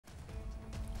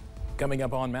Coming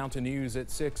up on Mountain News at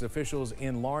 6, officials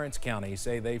in Lawrence County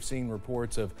say they've seen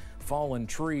reports of fallen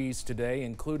trees today,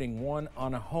 including one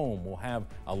on a home. We'll have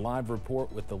a live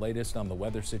report with the latest on the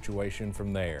weather situation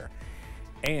from there.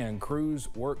 And crews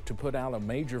work to put out a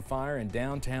major fire in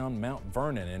downtown Mount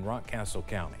Vernon in Rockcastle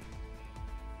County.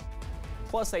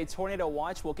 Plus, a tornado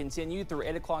watch will continue through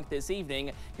 8 o'clock this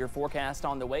evening. Your forecast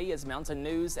on the way as Mountain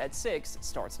News at 6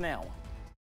 starts now.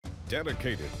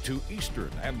 Dedicated to Eastern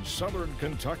and Southern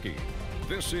Kentucky,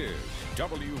 this is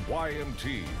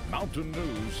WYMT Mountain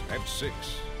News at 6.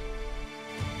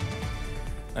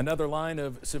 Another line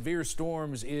of severe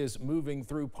storms is moving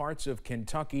through parts of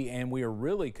Kentucky, and we are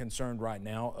really concerned right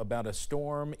now about a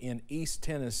storm in East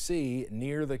Tennessee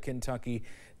near the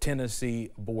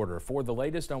Kentucky-Tennessee border. For the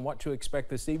latest on what to expect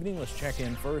this evening, let's check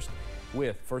in first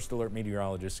with First Alert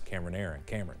meteorologist Cameron Aaron.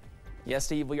 Cameron. Yes,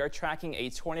 Steve, we are tracking a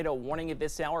tornado warning at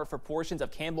this hour for portions of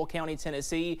Campbell County,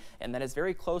 Tennessee, and that is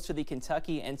very close to the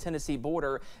Kentucky and Tennessee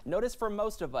border. Notice for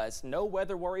most of us, no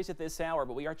weather worries at this hour,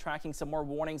 but we are tracking some more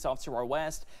warnings off to our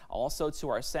west, also to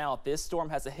our south. This storm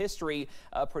has a history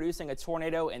of producing a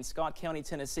tornado in Scott County,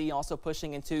 Tennessee, also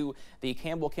pushing into the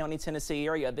Campbell County, Tennessee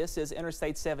area. This is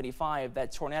Interstate 75.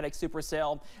 That tornadic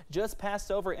supercell just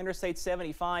passed over Interstate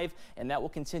 75, and that will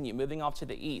continue moving off to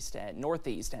the east and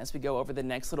northeast as we go over the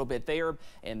next little bit there.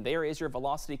 And there is your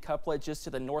velocity couplet just to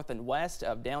the north and west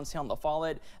of downtown La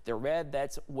Follette. The red,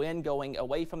 that's wind going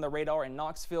away from the radar in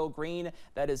Knoxville. Green,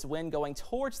 that is wind going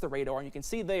towards the radar. And you can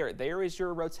see there is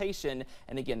your rotation.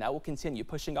 And again, that will continue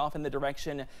pushing off in the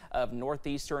direction of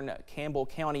northeastern Campbell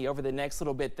County over the next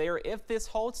little bit there. If this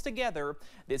holds together,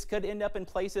 this could end up in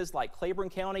places like Claiborne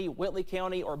County, Whitley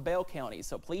County, or Bell County.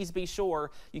 So please be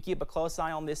sure you keep a close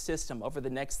eye on this system over the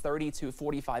next 30 to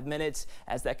 45 minutes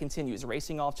as that continues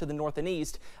racing off to the north and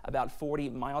east about 40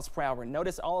 miles per hour.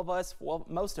 Notice all of us, well,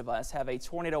 most of us have a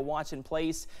tornado watch in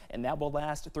place, and that will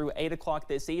last through 8 o'clock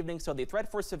this evening. So the threat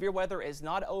for severe weather is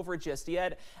not over just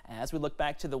yet. As we look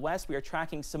back to the west, we are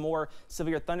tracking some more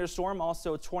severe thunderstorm,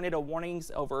 also tornado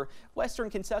warnings over western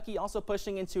Kentucky, also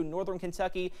pushing into northern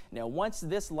Kentucky. Now, once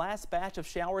this last batch of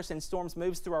showers and storms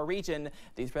moves through our region,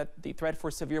 the threat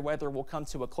for severe weather will come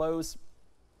to a close.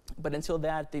 But until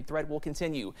that, the threat will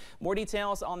continue. More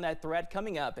details on that threat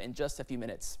coming up in just a few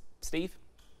minutes. Steve?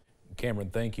 Cameron,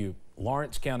 thank you.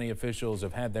 Lawrence County officials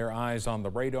have had their eyes on the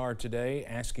radar today,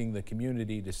 asking the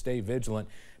community to stay vigilant.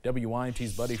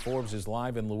 WYMT's Buddy Forbes is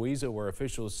live in Louisa, where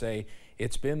officials say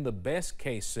it's been the best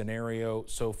case scenario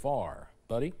so far.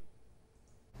 Buddy?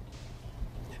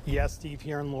 Yes, Steve,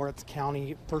 here in Lawrence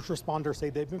County, first responders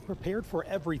say they've been prepared for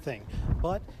everything,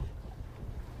 but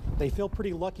they feel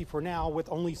pretty lucky for now,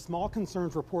 with only small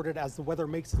concerns reported as the weather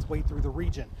makes its way through the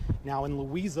region. Now in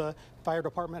Louisa, fire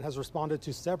department has responded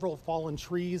to several fallen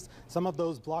trees, some of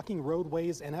those blocking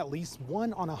roadways, and at least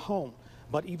one on a home.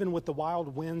 But even with the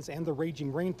wild winds and the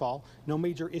raging rainfall, no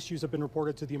major issues have been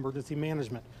reported to the emergency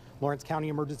management. Lawrence County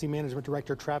Emergency Management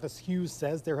Director Travis Hughes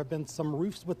says there have been some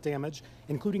roofs with damage,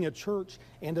 including a church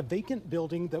and a vacant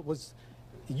building that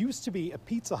used to be a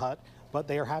Pizza Hut, but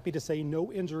they are happy to say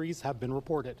no injuries have been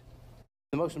reported.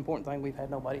 The most important thing, we've had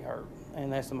nobody hurt,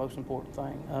 and that's the most important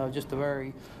thing. Just the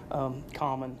very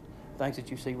common things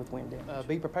that you see with wind damage.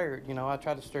 Be prepared. You know, I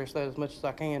try to stress that as much as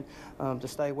I can to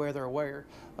stay weather aware.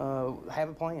 Have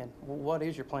a plan. What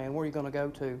is your plan? Where are you going to go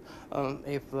to?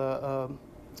 If the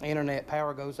internet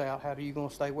power goes out, how are you going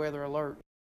to stay weather alert?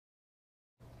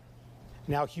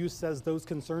 Now, Hughes says those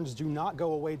concerns do not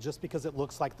go away just because it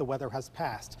looks like the weather has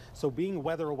passed. So being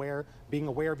weather aware, being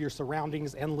aware of your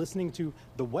surroundings, and listening to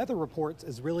the weather reports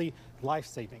is really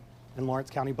life-saving. In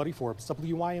Lawrence County, Buddy Forbes,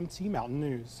 WYMT Mountain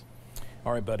News.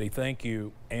 All right, Buddy, thank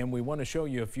you. And we want to show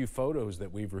you a few photos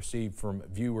that we've received from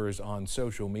viewers on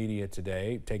social media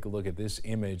today. Take a look at this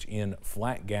image in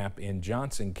Flat Gap in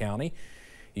Johnson County.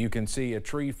 You can see a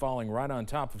tree falling right on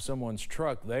top of someone's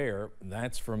truck there.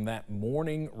 That's from that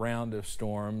morning round of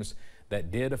storms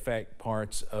that did affect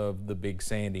parts of the Big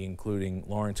Sandy, including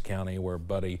Lawrence County, where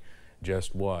Buddy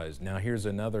just was. Now here's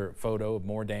another photo of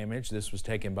more damage. This was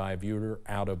taken by a viewer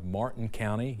out of Martin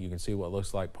County. You can see what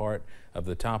looks like part of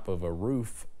the top of a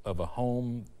roof of a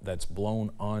home that's blown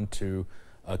onto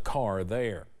a car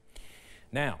there.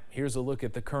 Now, here's a look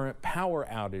at the current power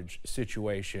outage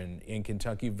situation in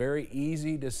Kentucky. Very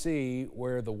easy to see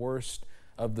where the worst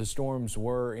of the storms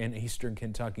were in eastern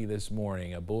Kentucky this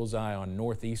morning. A bullseye on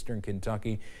northeastern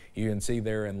Kentucky. You can see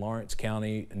there in Lawrence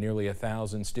County, nearly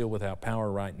 1,000 still without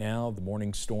power right now. The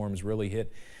morning storms really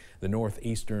hit the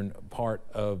northeastern part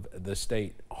of the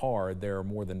state hard. There are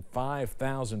more than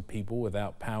 5,000 people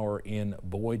without power in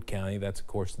Boyd County. That's, of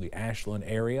course, the Ashland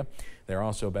area. There are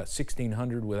also about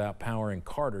 1,600 without power in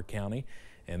Carter County.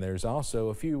 And there's also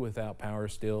a few without power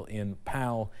still in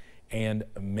Powell and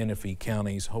Menifee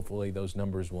counties. Hopefully those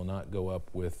numbers will not go up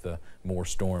with more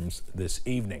storms this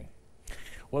evening.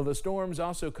 Well, the storms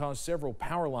also caused several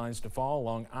power lines to fall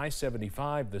along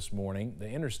I-75 this morning. The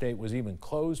interstate was even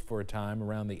closed for a time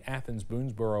around the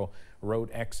Athens-Boonesboro Road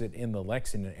exit in the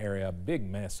Lexington area. Big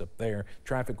mess up there.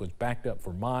 Traffic was backed up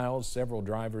for miles. Several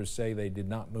drivers say they did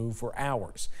not move for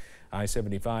hours.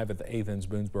 I-75 at the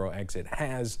Athens-Boonesboro exit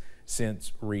has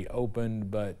since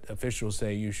reopened, but officials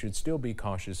say you should still be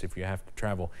cautious if you have to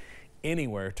travel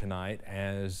anywhere tonight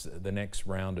as the next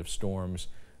round of storms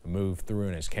move through.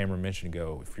 And as Cameron mentioned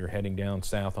ago, if you're heading down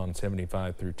south on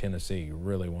 75 through Tennessee, you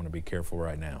really want to be careful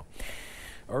right now.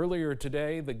 Earlier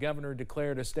today, the governor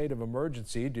declared a state of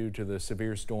emergency due to the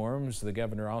severe storms. The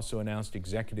governor also announced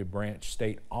executive branch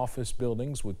state office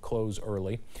buildings would close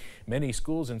early. Many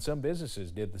schools and some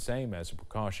businesses did the same as a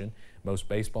precaution. Most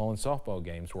baseball and softball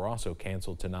games were also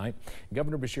canceled tonight.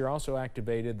 Governor Beshear also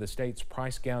activated the state's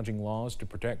price gouging laws to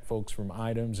protect folks from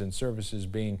items and services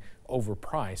being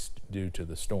overpriced due to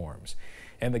the storms.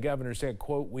 And the governor said,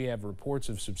 quote, "We have reports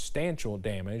of substantial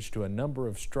damage to a number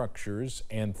of structures,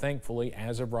 and thankfully,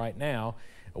 as of right now,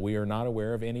 we are not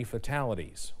aware of any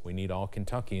fatalities. We need all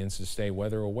Kentuckians to stay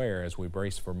weather aware as we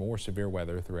brace for more severe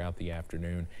weather throughout the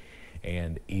afternoon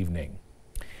and evening."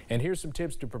 And here's some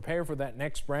tips to prepare for that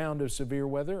next round of severe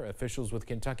weather. Officials with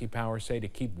Kentucky Power say to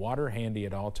keep water handy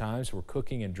at all times for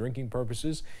cooking and drinking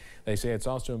purposes. They say it's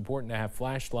also important to have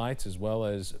flashlights as well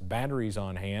as batteries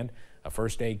on hand. A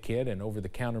first aid kit and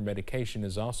over-the-counter medication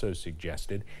is also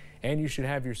suggested. And you should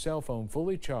have your cell phone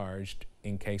fully charged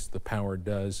in case the power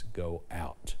does go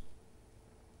out.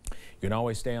 You can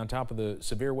always stay on top of the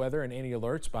severe weather and any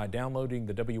alerts by downloading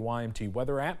the WYMT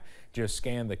weather app. Just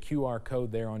scan the QR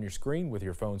code there on your screen with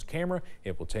your phone's camera.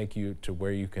 It will take you to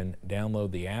where you can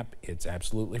download the app. It's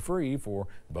absolutely free for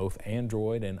both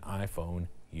Android and iPhone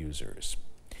users.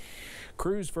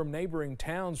 Crews from neighboring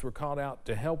towns were called out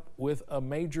to help with a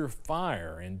major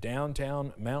fire in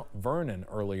downtown Mount Vernon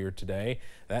earlier today.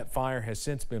 That fire has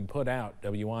since been put out.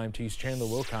 WYMT's Chandler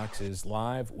Wilcox is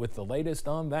live with the latest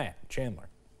on that. Chandler.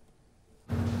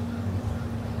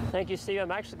 Thank you, Steve.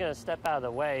 I'm actually going to step out of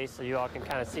the way so you all can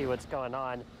kind of see what's going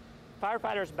on.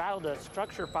 Firefighters battled a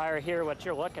structure fire here, what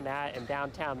you're looking at in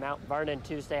downtown Mount Vernon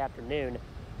Tuesday afternoon.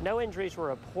 No injuries were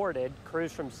reported.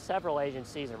 Crews from several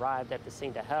agencies arrived at the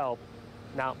scene to help.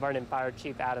 Mount Vernon Fire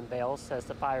Chief Adam Bales says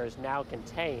the fire is now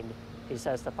contained. He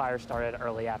says the fire started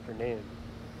early afternoon.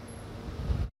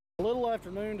 A little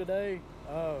afternoon today,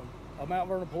 a Mount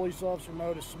Vernon police officer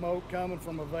noticed smoke coming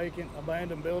from a vacant,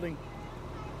 abandoned building.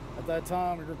 At that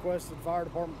time, he requested fire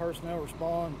department personnel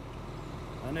respond.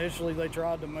 Initially, they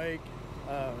tried to make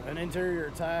an interior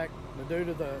attack, but due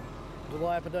to the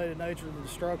dilapidated nature of the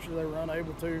structure, they were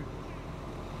unable to.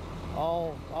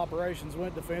 All operations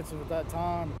went defensive at that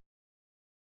time.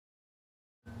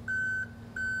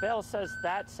 Bales says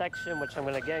that section, which I'm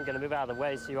going to move out of the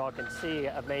way so you all can see,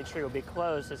 of Main Street will be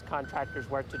closed as contractors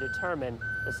work to determine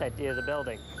the safety of the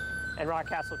building. In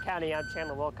Rockcastle County, I'm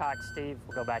Chandler Wilcox. Steve,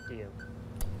 we'll go back to you.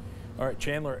 All right,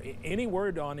 Chandler, any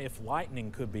word on if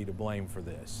lightning could be to blame for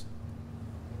this?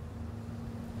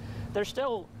 They're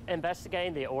still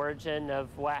investigating the origin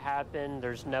of what happened.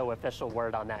 There's no official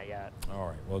word on that yet. All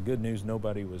right, well, good news,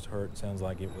 nobody was hurt. Sounds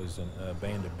like it was an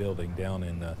abandoned building down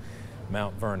in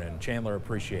Mount Vernon. Chandler,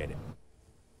 appreciate it.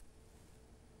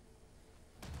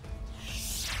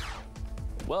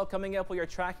 Well, coming up, we are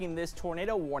tracking this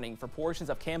tornado warning for portions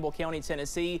of Campbell County,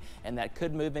 Tennessee, and that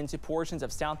could move into portions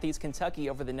of southeast Kentucky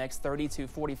over the next 30 to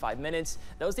 45 minutes.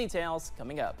 Those details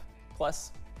coming up.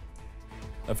 Plus,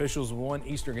 officials of one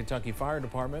Eastern Kentucky Fire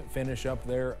Department finish up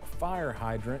their fire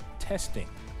hydrant testing.